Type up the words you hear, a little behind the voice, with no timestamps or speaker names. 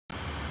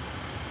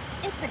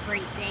It's a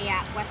great day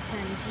at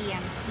Western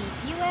GMC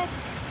Buick.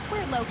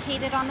 We're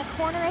located on the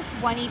corner of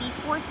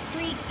 184th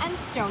Street and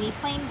Stony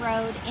Plain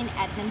Road in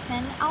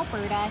Edmonton,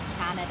 Alberta,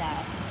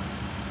 Canada.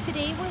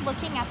 Today we're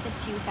looking at the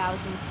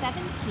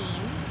 2017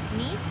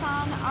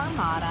 Nissan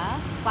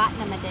Armada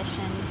Platinum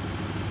Edition.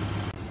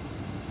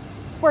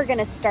 We're going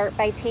to start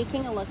by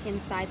taking a look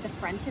inside the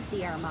front of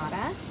the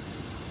Armada.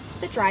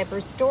 The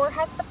driver's door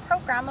has the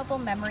programmable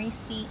memory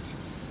seat,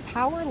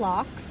 power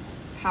locks,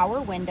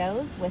 power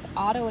windows with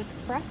auto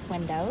express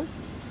windows,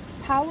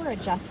 power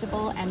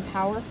adjustable and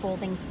power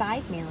folding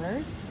side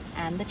mirrors,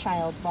 and the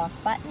child lock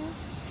button,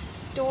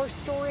 door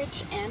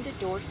storage and a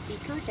door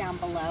speaker down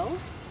below.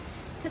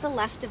 To the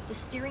left of the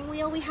steering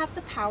wheel we have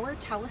the power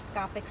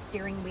telescopic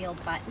steering wheel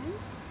button,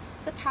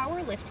 the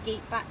power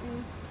liftgate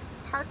button,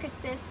 park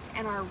assist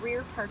and our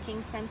rear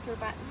parking sensor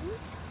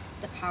buttons,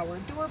 the power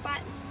door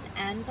button,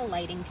 and the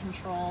lighting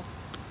control.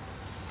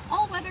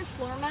 All-weather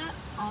floor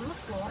mats on the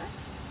floor,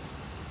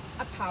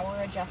 a power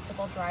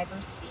adjustable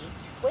driver's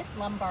seat with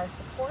lumbar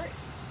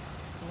support,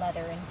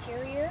 leather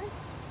interior,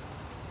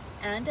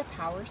 and a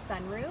power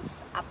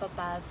sunroof up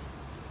above.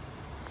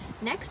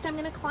 Next, I'm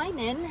going to climb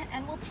in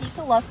and we'll take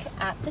a look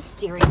at the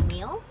steering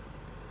wheel.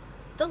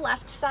 The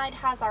left side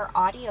has our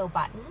audio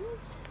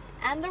buttons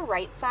and the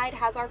right side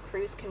has our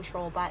cruise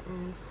control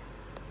buttons.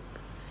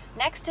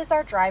 Next is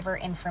our driver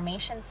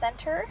information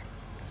center.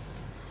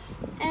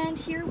 And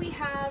here we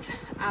have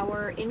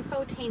our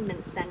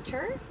infotainment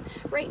center.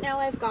 Right now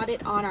I've got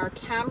it on our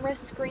camera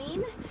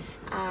screen.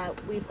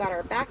 We've got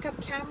our backup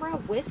camera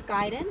with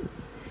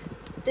guidance.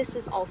 This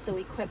is also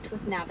equipped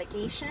with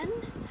navigation.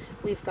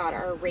 We've got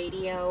our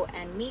radio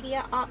and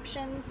media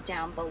options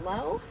down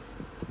below.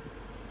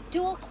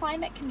 Dual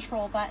climate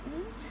control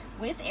buttons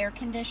with air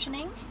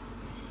conditioning,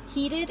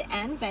 heated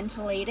and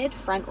ventilated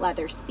front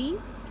leather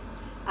seats,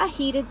 a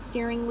heated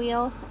steering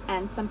wheel,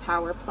 and some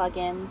power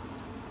plug-ins.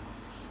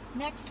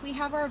 Next, we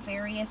have our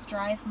various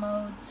drive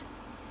modes,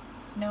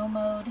 snow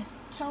mode,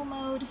 tow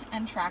mode,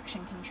 and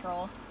traction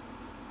control.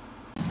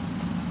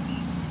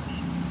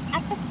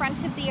 At the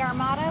front of the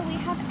Armada, we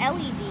have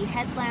LED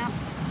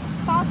headlamps,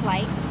 fog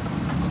lights,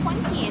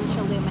 20-inch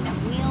aluminum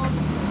wheels,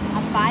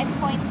 a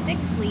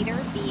 5.6-liter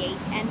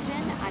V8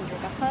 engine under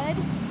the hood,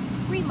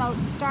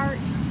 remote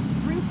start,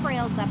 roof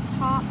rails up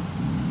top,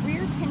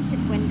 rear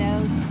tinted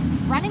windows,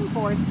 running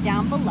boards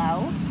down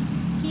below,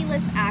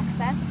 keyless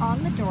access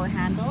on the door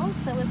handle,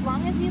 so as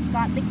long as you've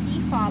got the key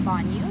fob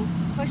on you,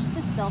 push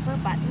the silver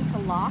button to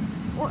lock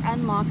or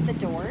unlock the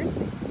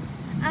doors.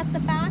 At the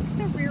back,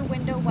 the rear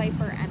window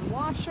wiper and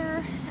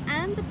washer,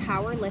 and the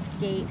power lift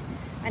gate.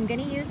 I'm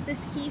going to use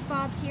this key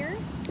fob here,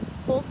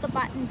 hold the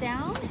button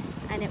down,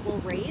 and it will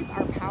raise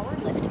our power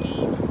lift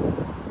gate.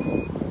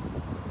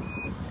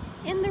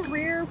 In the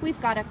rear, we've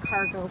got a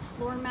cargo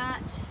floor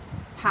mat,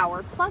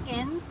 power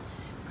plug-ins,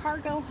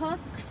 cargo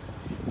hooks,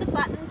 the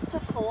buttons to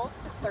fold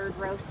the third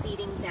row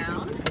seating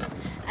down,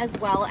 as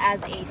well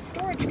as a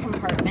storage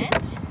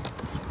compartment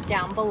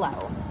down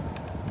below.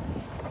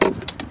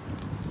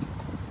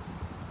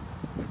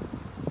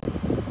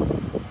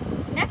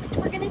 Next,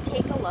 we're going to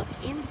take a look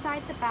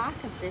inside the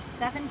back of this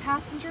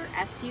 7-passenger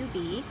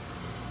SUV.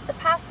 The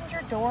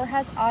passenger door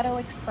has auto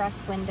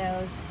express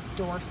windows,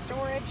 door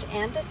storage,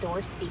 and a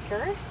door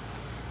speaker.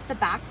 The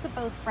backs of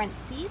both front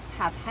seats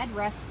have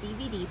headrest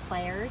DVD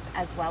players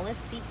as well as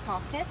seat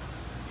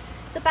pockets.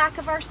 The back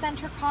of our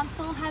center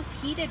console has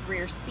heated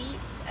rear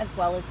seats as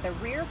well as the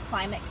rear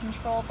climate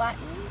control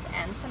buttons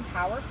and some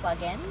power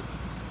plug-ins.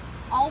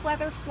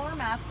 All-weather floor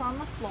mats on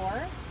the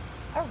floor,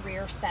 a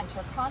rear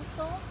center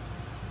console.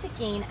 To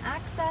gain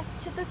access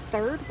to the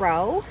third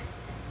row,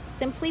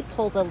 simply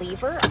pull the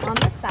lever on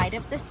the side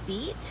of the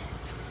seat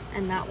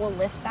and that will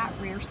lift that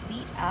rear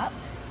seat up.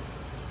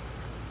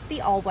 The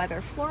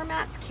all-weather floor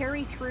mats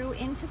carry through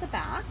into the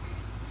back.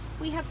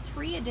 We have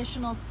 3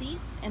 additional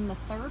seats in the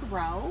third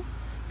row,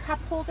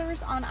 cup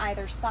holders on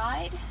either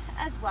side,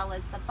 as well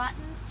as the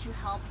buttons to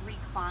help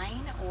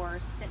recline or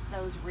sit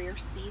those rear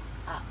seats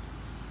up.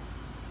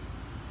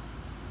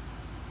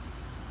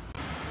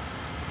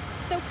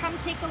 So come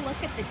take a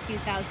look at the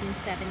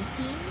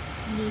 2017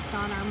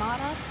 Nissan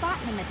Armada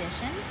Platinum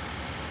Edition,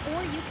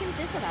 or you can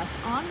visit us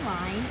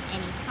online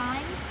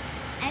anytime,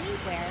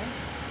 anywhere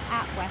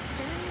at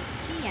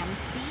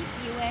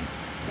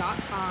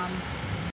WesternGMCBuick.com.